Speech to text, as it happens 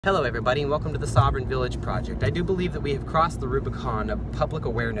Hello everybody and welcome to the Sovereign Village Project. I do believe that we have crossed the Rubicon of public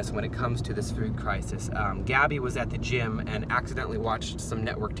awareness when it comes to this food crisis. Gabby was at the gym and accidentally watched some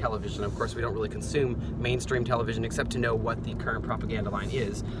network television. Of course, we don't really consume mainstream television except to know what the current propaganda line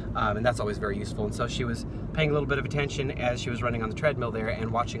is, and that's always very useful. And so she was paying a little bit of attention as she was running on the treadmill there and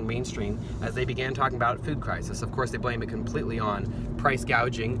watching mainstream as they began talking about food crisis. Of course, they blame it completely on price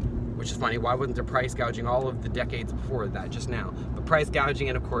gouging, which is funny. Why wasn't there price gouging all of the decades before that, just now? But price gouging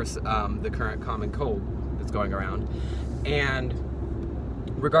and, of course, the current common cold that's going around. And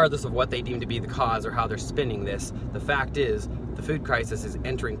regardless of what they deem to be the cause or how they're spinning this, the fact is the food crisis is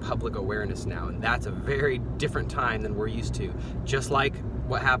entering public awareness now, and that's a very different time than we're used to. Just like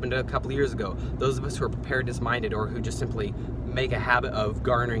what happened a couple of years ago, those of us who are preparedness-minded or who just simply make a habit of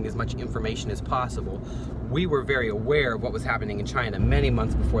garnering as much information as possible, we were very aware of what was happening in China many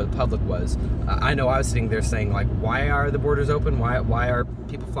months before the public was. I know I was sitting there saying, like, why are the borders open? Why are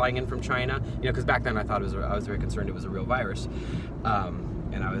people flying in from China? You know, because back then I thought I was very concerned it was a real virus,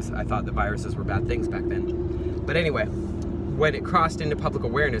 and I thought that viruses were bad things back then. But anyway, when it crossed into public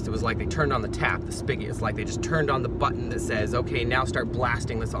awareness, it was like they turned on the tap, the spigot. It's like they just turned on the button that says, okay, now start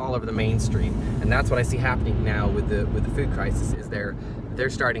blasting this all over the mainstream. And that's what I see happening now with the food crisis, is they're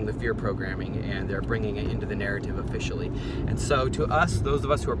starting the fear programming and they're bringing it into the narrative officially. And so to us, those of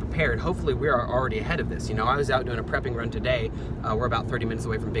us who are prepared, hopefully we are already ahead of this. You know, I was out doing a prepping run today. We're about 30 minutes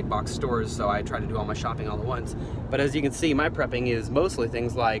away from big box stores, so I try to do all my shopping all at once. But as you can see, my prepping is mostly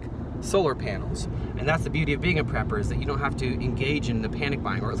things like solar panels. And that's the beauty of being a prepper, is that you don't have to engage in the panic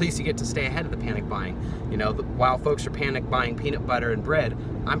buying, or at least you get to stay ahead of the panic buying. You know, while folks are panic buying peanut butter and bread,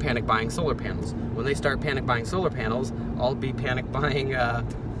 I'm panic buying solar panels. When they start panic buying solar panels, I'll be panic buying, I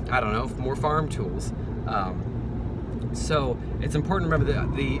don't know, more farm tools. So it's important to remember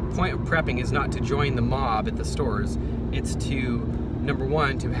that the point of prepping is not to join the mob at the stores. It's to, number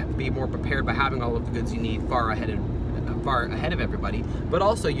one, to be more prepared by having all of the goods you need far ahead of everybody, but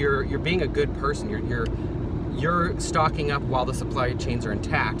also you're being a good person. You're stocking up while the supply chains are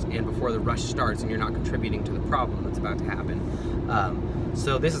intact and before the rush starts, and you're not contributing to the problem that's about to happen.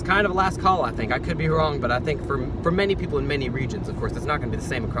 So this is kind of a last call, I think. I could be wrong, but I think for many people in many regions, of course, it's not going to be the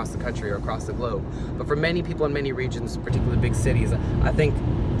same across the country or across the globe, but for many people in many regions, particularly big cities, I think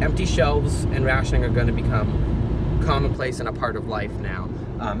empty shelves and rationing are going to become commonplace and a part of life now.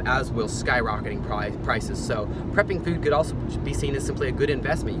 As will skyrocketing prices. So prepping food could also be seen as simply a good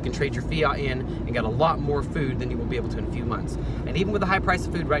investment. You can trade your fiat in and get a lot more food than you will be able to in a few months. And even with the high price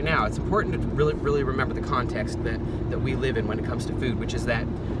of food right now, it's important to really remember the context that we live in when it comes to food, which is that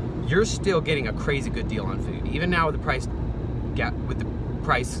you're still getting a crazy good deal on food. Even now with the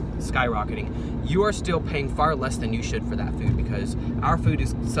price skyrocketing, you are still paying far less than you should for that food, because our food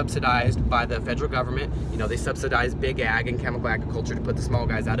is subsidized by the federal government. You know, they subsidize big ag and chemical agriculture to put the small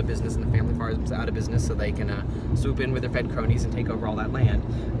guys out of business and the family farms out of business so they can swoop in with their Fed cronies and take over all that land.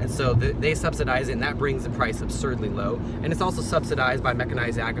 And so they subsidize it, and that brings the price absurdly low. And it's also subsidized by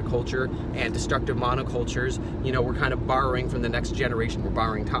mechanized agriculture and destructive monocultures. You know, we're kind of borrowing from the next generation. We're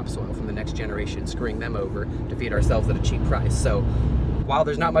borrowing topsoil from the next generation, screwing them over to feed ourselves at a cheap price. So while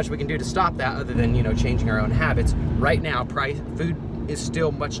there's not much we can do to stop that other than, you know, changing our own habits, right now food is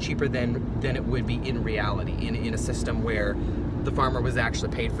still much cheaper than it would be in reality in a system where the farmer was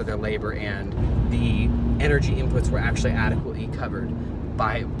actually paid for their labor and the energy inputs were actually adequately covered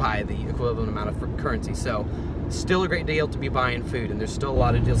by the equivalent amount of currency. So still a great deal to be buying food, and there's still a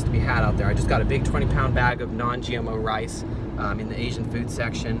lot of deals to be had out there. I just got a big 20-pound bag of non-GMO rice in the Asian food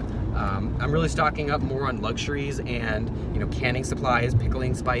section. I'm really stocking up more on luxuries and, you know, canning supplies,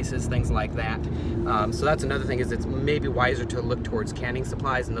 pickling spices, things like that. So that's another thing, is it's maybe wiser to look towards canning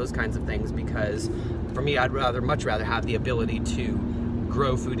supplies and those kinds of things, because for me, I'd much rather have the ability to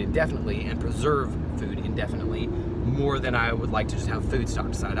grow food indefinitely and preserve food indefinitely more than I would like to just have food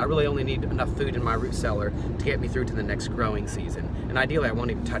stocked aside. I really only need enough food in my root cellar to get me through to the next growing season. And ideally, I won't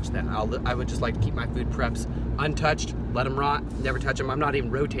even touch that. I would just like to keep my food preps untouched, let them rot, never touch them. I'm not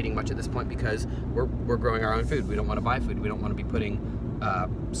even rotating much at this point because we're growing our own food. We don't want to buy food. We don't want to be putting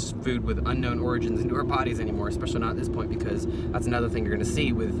food with unknown origins into our bodies anymore, especially not at this point, because that's another thing you're going to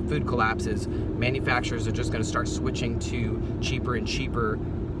see with food collapses. Manufacturers are just going to start switching to cheaper and cheaper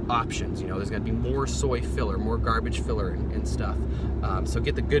options. You know, there's going to be more soy filler, more garbage filler and stuff. So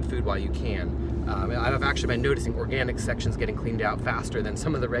get the good food while you can. I've actually been noticing organic sections getting cleaned out faster than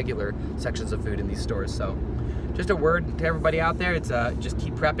some of the regular sections of food in these stores. So just a word to everybody out there, it's just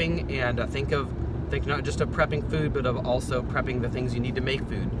keep prepping, and think not just of prepping food, but of also prepping the things you need to make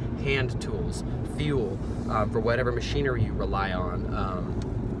food. Hand tools, fuel, for whatever machinery you rely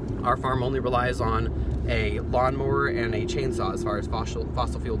on. Our farm only relies on a lawnmower and a chainsaw as far as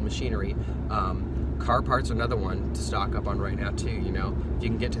fossil fueled machinery. Car parts are another one to stock up on right now too. You know, if you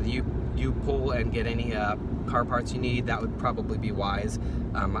can get to the U-Pull and get any car parts you need, that would probably be wise.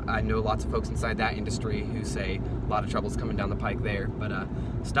 I know lots of folks inside that industry who say a lot of trouble's coming down the pike there. But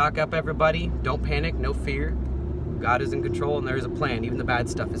stock up, everybody. Don't panic. No fear. God is in control, and there is a plan. Even the bad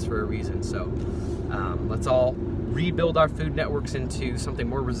stuff is for a reason. So let's all rebuild our food networks into something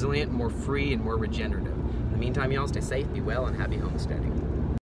more resilient, more free, and more regenerative. In the meantime, y'all stay safe, be well, and happy homesteading.